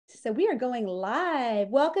so we are going live.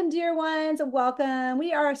 Welcome, dear ones, welcome.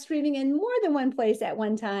 We are streaming in more than one place at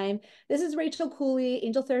one time. This is Rachel Cooley,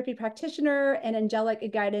 angel therapy practitioner and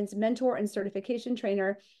angelic guidance mentor and certification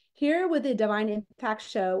trainer, here with the Divine Impact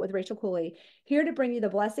Show with Rachel Cooley, here to bring you the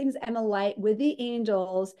blessings and the light with the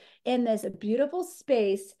angels in this beautiful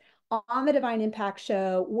space on the Divine Impact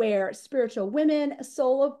Show, where spiritual women,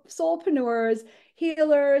 soulpreneurs,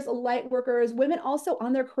 healers, light workers, women also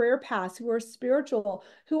on their career paths who are spiritual,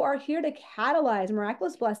 who are here to catalyze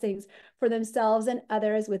miraculous blessings for themselves and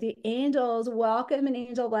others with the angels. Welcome and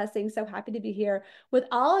angel blessings. So happy to be here with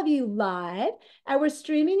all of you live. And we're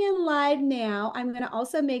streaming in live now. I'm going to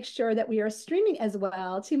also make sure that we are streaming as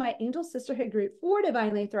well to my Angel Sisterhood group for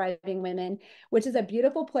Divinely Thriving Women, which is a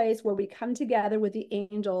beautiful place where we come together with the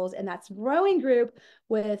angels. And that's a growing group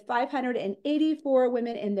with 584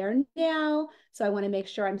 women in there now. So I want to make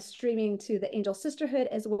sure I'm streaming to the Angel Sisterhood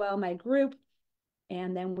as well, my group.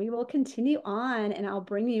 And then we will continue on, and I'll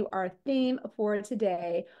bring you our theme for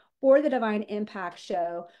today for the Divine Impact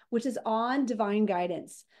Show, which is on divine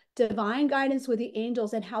guidance with the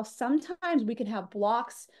angels, and how sometimes we can have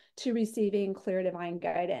blocks to receiving clear divine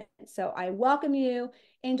guidance. So I welcome you,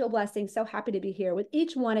 angel blessings. So happy to be here with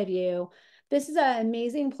each one of you. This is an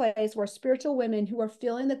amazing place where spiritual women who are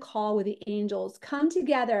feeling the call with the angels come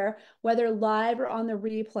together, whether live or on the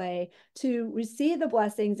replay, to receive the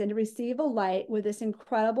blessings and to receive a light with this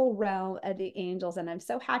incredible realm of the angels. And I'm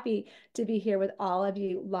so happy to be here with all of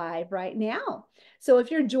you live right now. So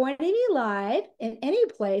if you're joining me live in any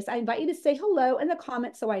place, I invite you to say hello in the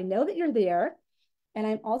comments so I know that you're there. And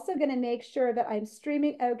I'm also going to make sure that I'm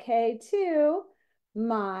streaming okay too.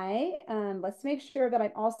 Let's make sure that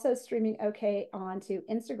I'm also streaming okay onto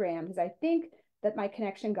Instagram, because I think that my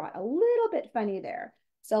connection got a little bit funny there.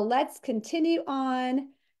 So let's continue on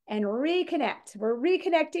and reconnect. We're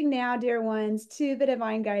reconnecting now, dear ones, to the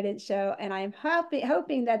Divine Guidance Show, and I'm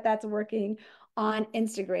hoping that that's working on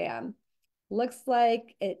Instagram. Looks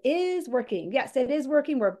like it is working. Yes, it is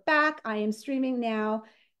working. We're back. I am streaming now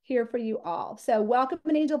here for you all. So welcome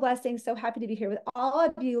and angel blessings. So happy to be here with all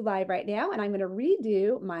of you live right now. And I'm going to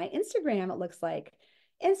redo my Instagram. It looks like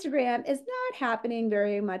Instagram is not happening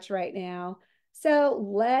very much right now. So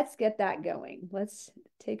let's get that going. Let's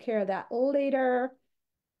take care of that later.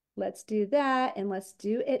 Let's do that. And let's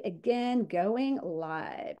do it again, going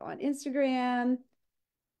live on Instagram.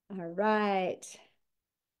 All right.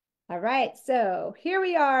 All right, so here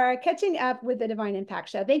we are catching up with the Divine Impact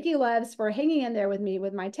Show. Thank you, loves, for hanging in there with me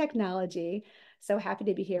with my technology. So happy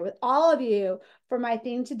to be here with all of you for my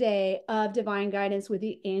theme today of divine guidance with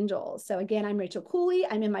the angels. So again, I'm Rachel Cooley.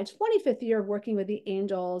 I'm in my 25th year of working with the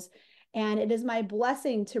angels, and it is my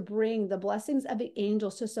blessing to bring the blessings of the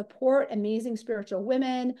angels to support amazing spiritual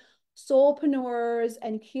women, soulpreneurs,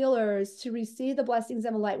 and healers to receive the blessings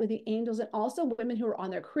and the light with the angels, and also women who are on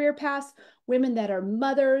their career paths, women that are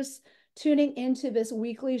mothers, tuning into this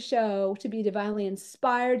weekly show to be divinely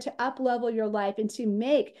inspired, to up-level your life, and to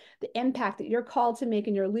make the impact that you're called to make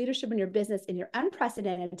in your leadership and your business in your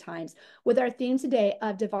unprecedented times, with our theme today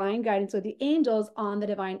of divine guidance with the angels on the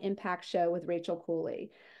Divine Impact Show with Rachel Cooley.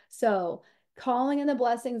 So calling in the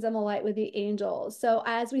blessings and the light with the angels. So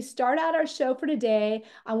as we start out our show for today,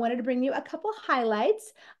 I wanted to bring you a couple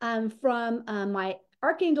highlights from my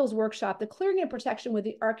Archangels workshop, the Clearing and Protection with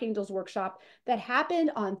the Archangels workshop that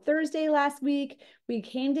happened on Thursday last week. We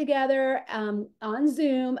came together on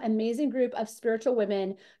Zoom, amazing group of spiritual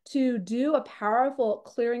women, to do a powerful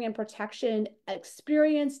clearing and protection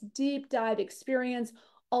experience, deep dive experience,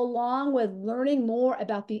 along with learning more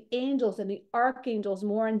about the angels and the archangels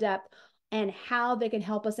more in depth, and how they can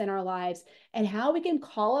help us in our lives, and how we can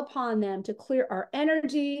call upon them to clear our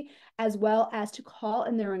energy, as well as to call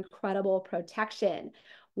in their incredible protection.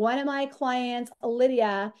 One of my clients,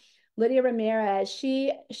 Lydia Ramirez,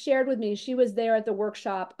 she shared with me, she was there at the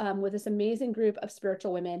workshop with this amazing group of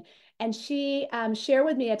spiritual women, and she shared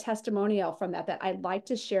with me a testimonial from that I'd like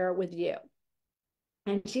to share with you.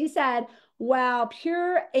 And she said, wow,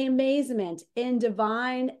 pure amazement in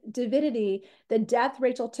divine divinity, the depth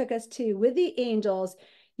Rachel took us to with the angels.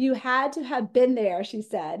 You had to have been there, she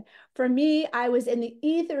said. For me, I was in the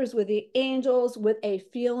ethers with the angels with a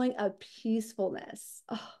feeling of peacefulness.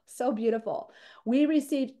 Oh, so beautiful. We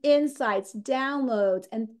received insights, downloads,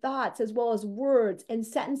 and thoughts, as well as words and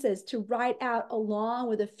sentences to write out along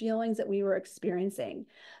with the feelings that we were experiencing.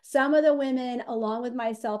 Some of the women, along with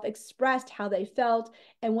myself, expressed how they felt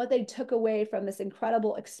and what they took away from this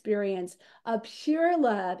incredible experience of pure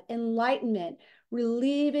love, enlightenment,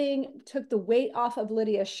 relieving, took the weight off of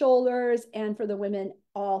Lydia's shoulders, and for the women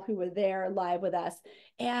all who were there live with us,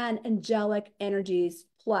 and angelic energies,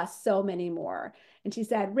 plus so many more. And she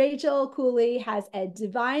said, Rachel Cooley has a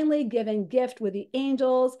divinely given gift with the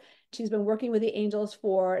angels. She's been working with the angels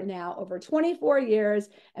for now over 24 years.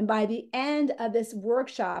 And by the end of this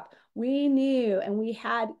workshop, we knew and we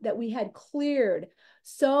had cleared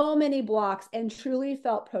so many blocks and truly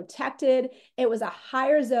felt protected. It was a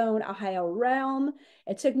higher zone, a higher realm.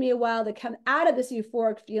 It took me a while to come out of this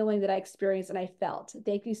euphoric feeling that I experienced and I felt.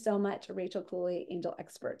 Thank you so much, Rachel Cooley, Angel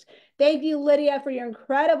Expert. Thank you, Lydia, for your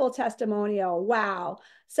incredible testimonial. Wow,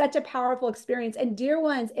 such a powerful experience. And dear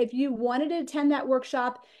ones, if you wanted to attend that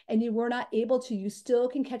workshop and you were not able to, you still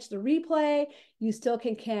can catch the replay. You still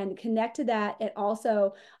can connect to that. And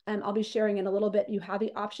also, I'll be sharing in a little bit, you have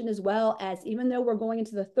the option as well as, even though we're going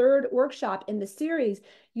into the third workshop in the series,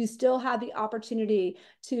 you still have the opportunity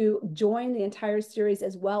to join the entire series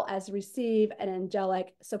as well as receive an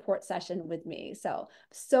angelic support session with me. So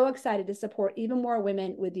excited to support even more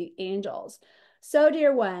women with the angels. So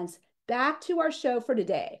dear ones, back to our show for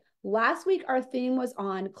today. Last week, our theme was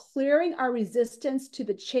on clearing our resistance to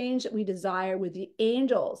the change that we desire with the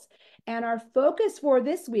angels. And our focus for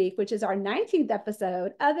this week, which is our 19th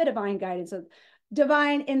episode of the Divine Guidance of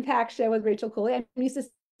Divine Impact Show with Rachel Cooley. I'm used to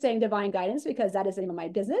saying divine guidance because that is the name of my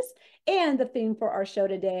business and the theme for our show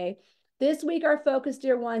today. This week, our focus,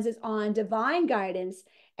 dear ones, is on divine guidance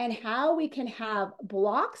and how we can have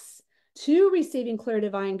blocks to receiving clear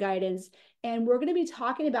divine guidance. And we're going to be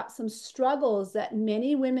talking about some struggles that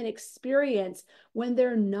many women experience when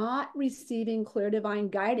they're not receiving clear divine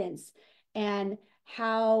guidance and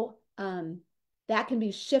how that can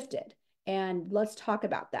be shifted. And let's talk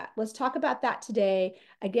about that. Let's talk about that today.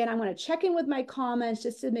 Again, I'm going to check in with my comments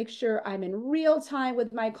just to make sure I'm in real time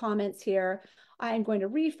with my comments here. I'm going to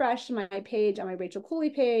refresh my page on my Rachel Cooley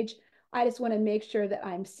page. I just want to make sure that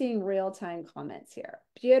I'm seeing real-time comments here.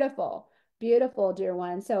 Beautiful, beautiful, dear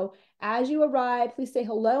one. So as you arrive, please say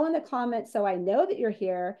hello in the comments so I know that you're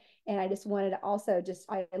here. And I just wanted to also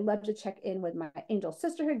I love to check in with my Angel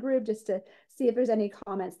Sisterhood group just to see if there's any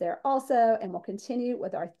comments there also. And we'll continue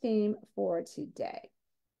with our theme for today.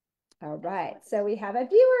 All right, so we have a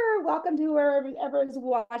viewer. Welcome to whoever is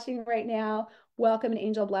watching right now. Welcome and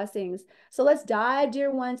angel blessings. So let's dive,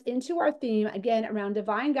 dear ones, into our theme again around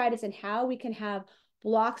divine guidance and how we can have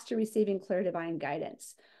blocks to receiving clear divine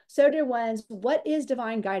guidance. So dear ones, what is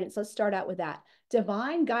divine guidance? Let's start out with that.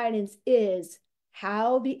 Divine guidance is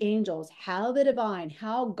how the angels, how the divine,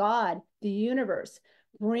 how God, the universe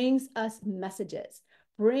brings us messages,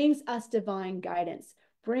 brings us divine guidance,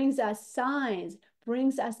 brings us signs,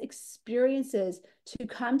 brings us experiences to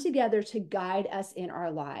come together to guide us in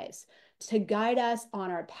our lives, to guide us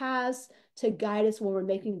on our paths, to guide us when we're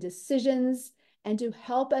making decisions, and to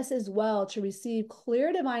help us as well to receive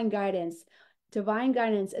clear divine guidance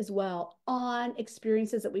as well on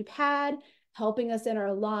experiences that we've had, helping us in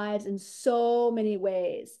our lives in so many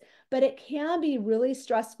ways. But it can be really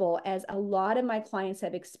stressful, as a lot of my clients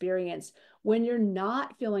have experienced, when you're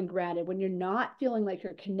not feeling grounded, when you're not feeling like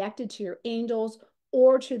you're connected to your angels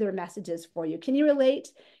or to their messages for you. Can you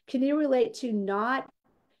relate? Can you relate to not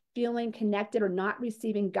feeling connected or not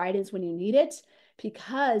receiving guidance when you need it?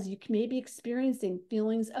 Because you may be experiencing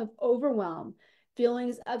feelings of overwhelm,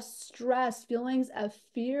 feelings of stress, feelings of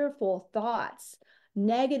fearful thoughts,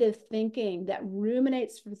 negative thinking that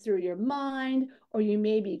ruminates through your mind, or you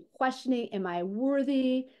may be questioning, am I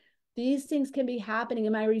worthy? These things can be happening.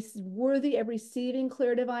 Am I worthy of receiving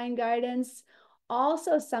clear divine guidance?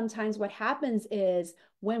 Also, sometimes what happens is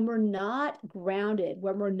when we're not grounded,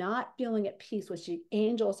 when we're not feeling at peace, which the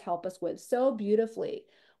angels help us with so beautifully,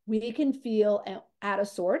 we can feel out of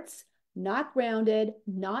sorts, not grounded,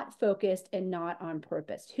 not focused, and not on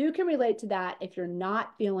purpose. Who can relate to that if you're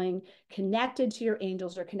not feeling connected to your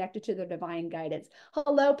angels or connected to their divine guidance?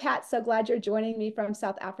 Hello, Pat. So glad you're joining me from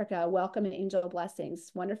South Africa. Welcome and angel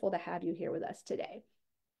blessings. Wonderful to have you here with us today.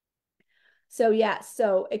 So yes,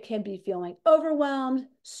 so it can be feeling overwhelmed,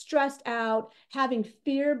 stressed out, having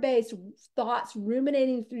fear-based thoughts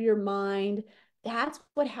ruminating through your mind. That's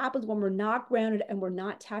what happens when we're not grounded and we're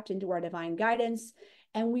not tapped into our divine guidance.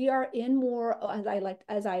 And we are in more,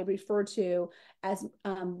 as I refer to as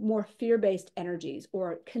more fear-based energies,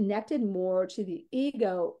 or connected more to the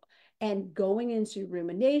ego and going into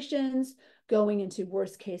ruminations, going into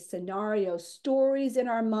worst case scenario stories in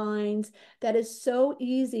our minds. That is so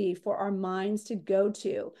easy for our minds to go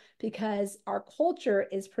to because our culture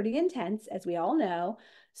is pretty intense, as we all know.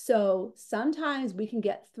 So sometimes we can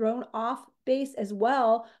get thrown off base as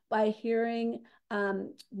well by hearing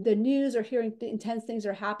the news or hearing the intense things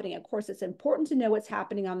are happening. Of course, it's important to know what's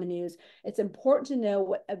happening on the news. It's important to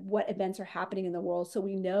know what events are happening in the world so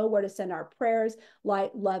we know where to send our prayers,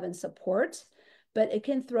 light, love, and support. But it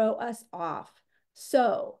can throw us off.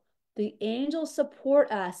 So the angels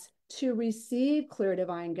support us to receive clear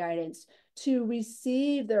divine guidance, to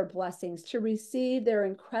receive their blessings, to receive their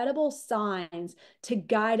incredible signs to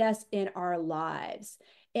guide us in our lives.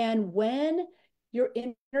 And when your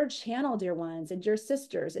inner channel, dear ones, and dear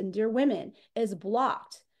sisters and dear women, is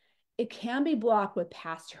blocked, it can be blocked with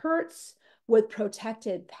past hurts, with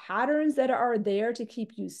protected patterns that are there to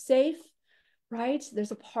keep you safe, right?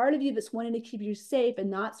 There's a part of you that's wanting to keep you safe and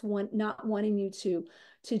not wanting you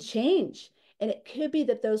to change. And it could be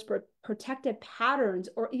that those protective patterns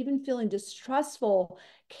or even feeling distrustful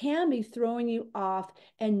can be throwing you off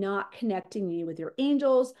and not connecting you with your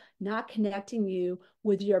angels, not connecting you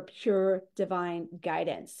with your pure divine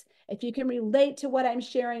guidance. If you can relate to what I'm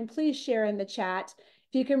sharing, please share in the chat.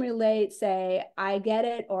 If you can relate, say, I get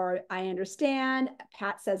it, or I understand.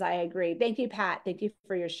 Pat says, I agree. Thank you, Pat. Thank you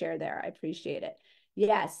for your share there. I appreciate it.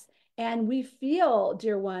 Yes. And we feel,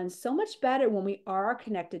 dear ones, so much better when we are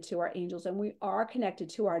connected to our angels and we are connected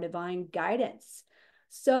to our divine guidance.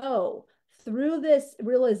 So through this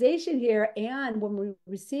realization here, and when we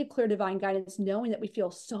receive clear divine guidance, knowing that we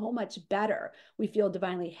feel so much better, we feel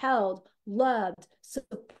divinely held, loved,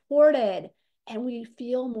 supported, and we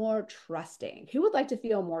feel more trusting. Who would like to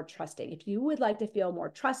feel more trusting? If you would like to feel more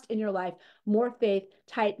trust in your life, more faith,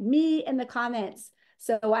 type me in the comments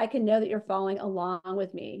so I can know that you're following along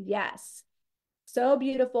with me. Yes. So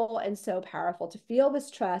beautiful and so powerful to feel this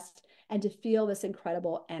trust and to feel this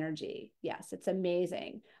incredible energy. Yes, it's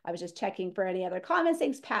amazing. I was just checking for any other comments.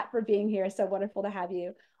 Thanks, Pat, for being here. So wonderful to have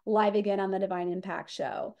you live again on the Divine Impact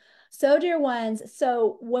Show. So, dear ones,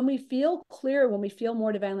 so when we feel clear, when we feel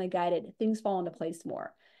more divinely guided, things fall into place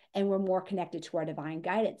more and we're more connected to our divine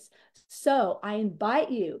guidance. So I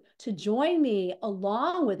invite you to join me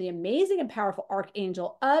along with the amazing and powerful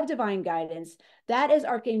Archangel of divine guidance. That is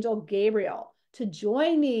Archangel Gabriel, to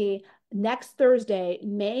join me next Thursday,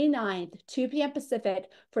 May 9th, 2 p.m. Pacific,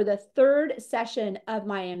 for the third session of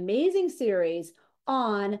my amazing series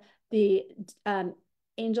on the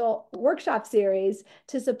Angel Workshop series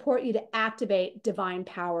to support you to activate divine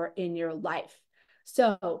power in your life.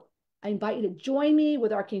 So I invite you to join me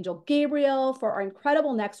with Archangel Gabriel for our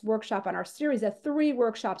incredible next workshop on our series of 3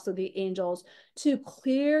 workshops with the angels to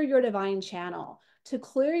clear your divine channel,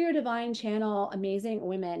 amazing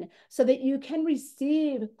women, so that you can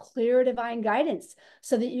receive clear divine guidance,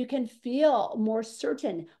 so that you can feel more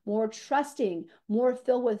certain, more trusting, more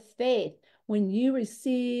filled with faith when you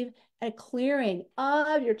receive a clearing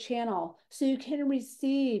of your channel, so you can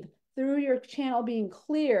receive through your channel being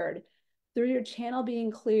cleared,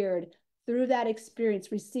 through that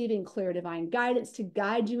experience, receiving clear divine guidance to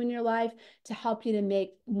guide you in your life, to help you to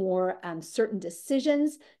make more certain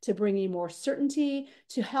decisions, to bring you more certainty,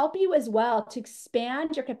 to help you as well to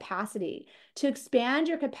expand your capacity, to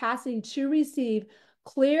receive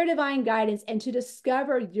clear divine guidance and to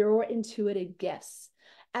discover your intuitive gifts,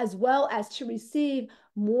 as well as to receive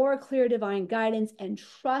more clear divine guidance and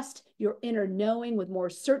trust your inner knowing with more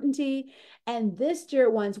certainty. And this, dear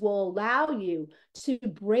ones, will allow you to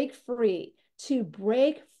break free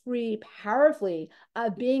powerfully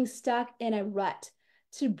of being stuck in a rut,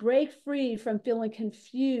 to break free from feeling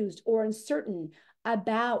confused or uncertain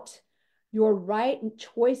about your right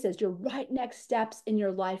choices, your right next steps in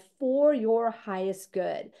your life for your highest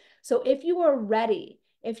good. So if you are ready,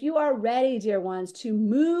 dear ones, to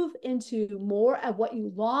move into more of what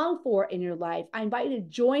you long for in your life, I invite you to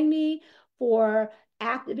join me for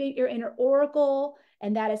Activate Your Inner Oracle.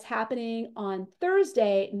 And that is happening on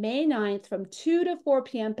Thursday, May 9th from 2 to 4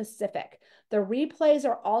 p.m. Pacific. The replays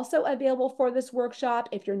are also available for this workshop.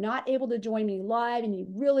 If you're not able to join me live and you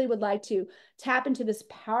really would like to tap into this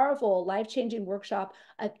powerful, life-changing workshop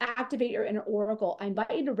of Activate Your Inner Oracle, I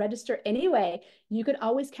invite you to register anyway. You can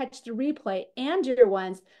always catch the replay. And dear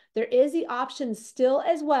ones, there is the option still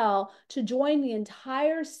as well to join the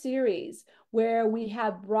entire series, where we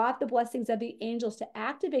have brought the blessings of the angels to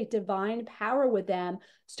activate divine power with them.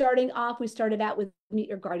 Starting off, we started out with Meet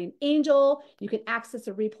Your Guardian Angel. You can access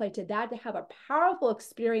a replay to that to have a powerful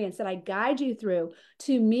experience that I guide you through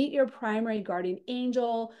to meet your primary guardian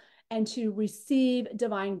angel and to receive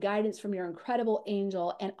divine guidance from your incredible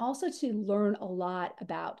angel, and also to learn a lot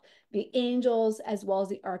about the angels as well as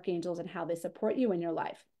the archangels and how they support you in your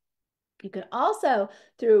life. You can also,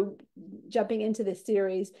 through jumping into this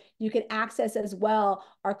series, you can access as well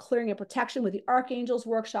our Clearing and Protection with the Archangels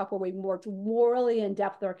workshop, where we worked really in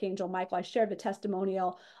depth with Archangel Michael. I shared the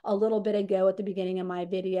testimonial a little bit ago at the beginning of my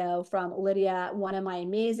video from Lydia, one of my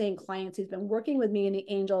amazing clients who's been working with me in the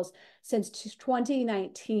angels since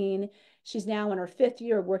 2019. She's now in her 5th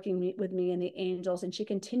year of working with me and the angels, and she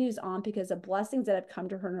continues on because the blessings that have come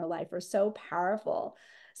to her in her life are so powerful.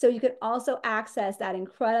 So you can also access that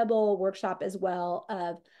incredible workshop as well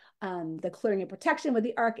of the clearing and protection with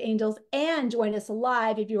the archangels, and join us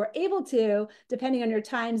live if you are able to, depending on your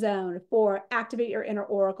time zone, for Activate Your Inner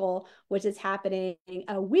Oracle, which is happening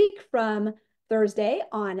a week from Thursday,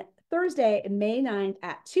 on Thursday, May 9th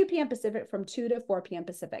at 2 p.m. Pacific, from 2 to 4 p.m.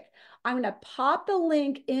 Pacific. I'm going to pop the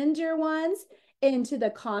link in, dear ones, into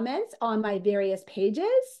the comments on my various pages.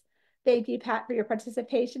 Thank you, Pat, for your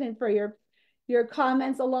participation and for your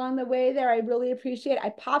comments along the way there. I really appreciate it.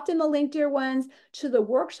 I popped in the link, dear ones, to the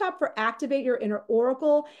workshop for Activate Your Inner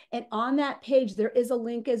Oracle. And on that page, there is a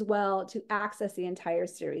link as well to access the entire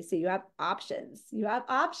series. So you have options. You have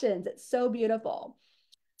options. It's so beautiful.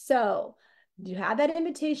 So you have that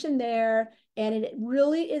invitation there. And it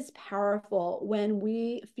really is powerful when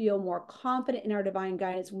we feel more confident in our divine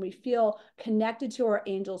guidance, when we feel connected to our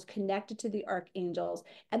angels, connected to the archangels,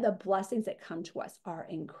 and the blessings that come to us are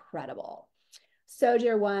incredible. So,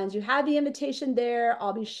 dear ones, you have the invitation there.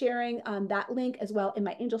 I'll be sharing that link as well in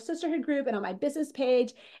my Angel Sisterhood group and on my business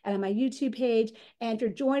page and on my YouTube page. And if you're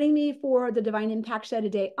joining me for the Divine Impact Show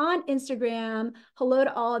today on Instagram, hello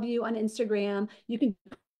to all of you on Instagram. You can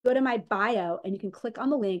go to my bio and you can click on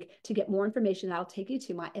the link to get more information. That'll take you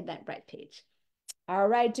to my Eventbrite page. All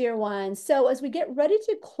right, dear ones. So as we get ready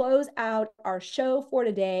to close out our show for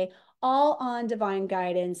today, all on divine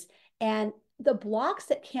guidance and the blocks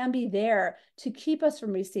that can be there to keep us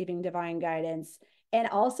from receiving divine guidance, and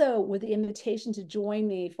also with the invitation to join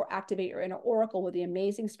me for Activate Your Inner Oracle with the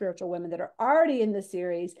amazing spiritual women that are already in the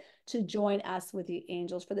series, to join us with the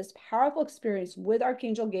angels for this powerful experience with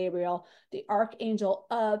Archangel Gabriel, the Archangel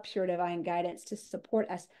of pure divine guidance, to support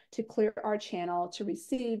us to clear our channel, to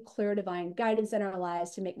receive clear divine guidance in our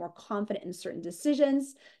lives, to make more confident in certain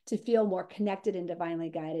decisions, to feel more connected and divinely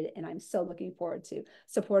guided. And I'm so looking forward to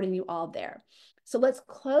supporting you all there. So let's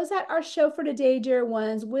close out our show for today, dear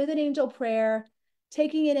ones, with an angel prayer,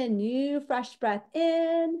 taking in a new fresh breath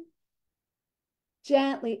in,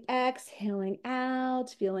 gently exhaling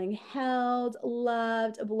out, feeling held,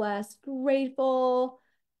 loved, blessed, grateful,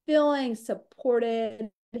 feeling supported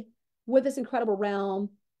with this incredible realm,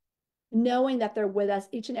 knowing that they're with us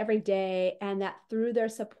each and every day, and that through their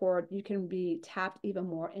support, you can be tapped even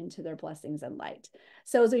more into their blessings and light.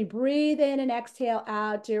 So as we breathe in and exhale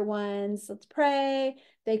out, dear ones, let's pray.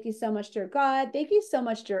 Thank you so much, dear God. Thank you so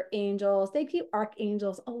much, dear angels. Thank you,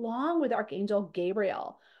 archangels, along with Archangel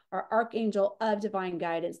Gabriel, our archangel of divine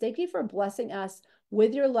guidance. Thank you for blessing us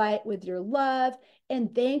with your light, with your love.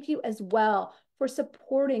 And thank you as well for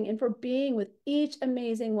supporting and for being with each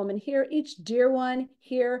amazing woman here, each dear one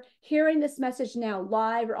here, hearing this message now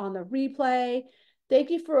live or on the replay.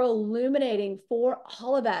 Thank you for illuminating for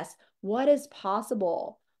all of us what is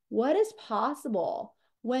possible. What is possible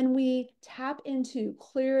when we tap into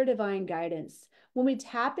clear divine guidance, when we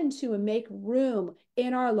tap into and make room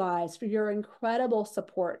in our lives for your incredible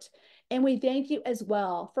support. And we thank you as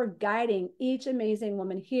well for guiding each amazing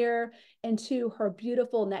woman here into her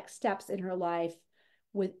beautiful next steps in her life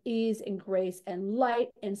with ease and grace and light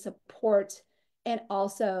and support, and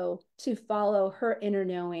also to follow her inner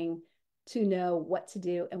knowing to know what to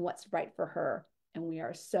do and what's right for her. And we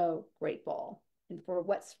are so grateful. And for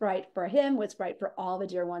what's right for him, what's right for all the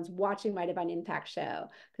dear ones watching my Divine Impact Show,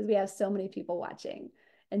 because we have so many people watching.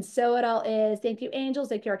 And so it all is. Thank you, angels.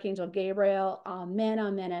 Thank you, Archangel Gabriel. Amen,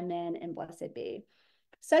 amen, amen, and blessed be.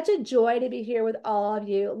 Such a joy to be here with all of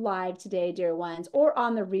you live today, dear ones, or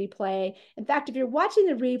on the replay. In fact, if you're watching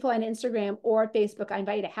the replay on Instagram or Facebook, I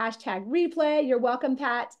invite you to hashtag replay. You're welcome,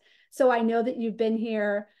 Pat. So I know that you've been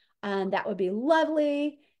here. That would be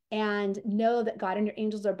lovely. And know that God and your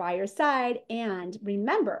angels are by your side. And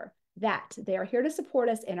remember that they are here to support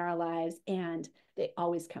us in our lives, and they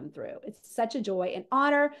always come through. It's such a joy and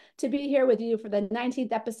honor to be here with you for the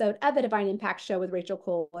 19th episode of the Divine Impact Show with Rachel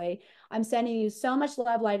Cooley. I'm sending you so much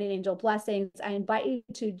love, light, and angel blessings. I invite you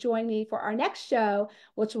to join me for our next show,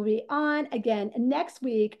 which will be on again next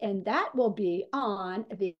week. And that will be on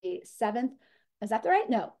the 7th. Is that the right?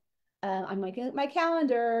 No. I'm looking at my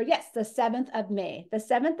calendar. Yes, the 7th of May. The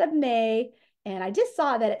 7th of May. And I just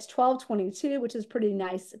saw that it's 12:22, which is pretty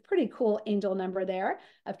nice, pretty cool angel number there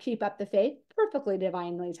of Keep Up the Faith, perfectly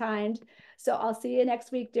divinely timed. So I'll see you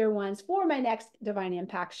next week, dear ones, for my next Divine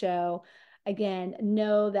Impact Show. Again,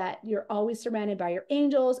 know that you're always surrounded by your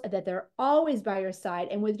angels, that they're always by your side.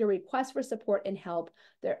 And with your request for support and help,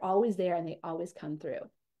 they're always there and they always come through.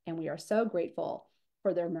 And we are so grateful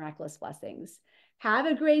for their miraculous blessings. Have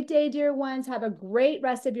a great day, dear ones. Have a great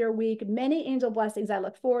rest of your week. Many angel blessings. I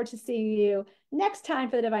look forward to seeing you next time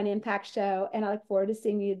for the Divine Impact Show, and I look forward to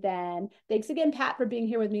seeing you then. Thanks again, Pat, for being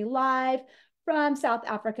here with me live from South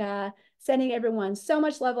Africa. Sending everyone so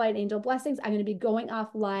much love, light, and angel blessings. I'm going to be going off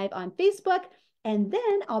live on Facebook, and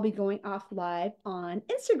then I'll be going off live on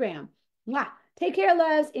Instagram. Mwah. Take care,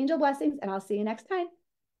 loves, angel blessings, and I'll see you next time.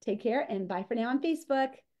 Take care, and bye for now on Facebook.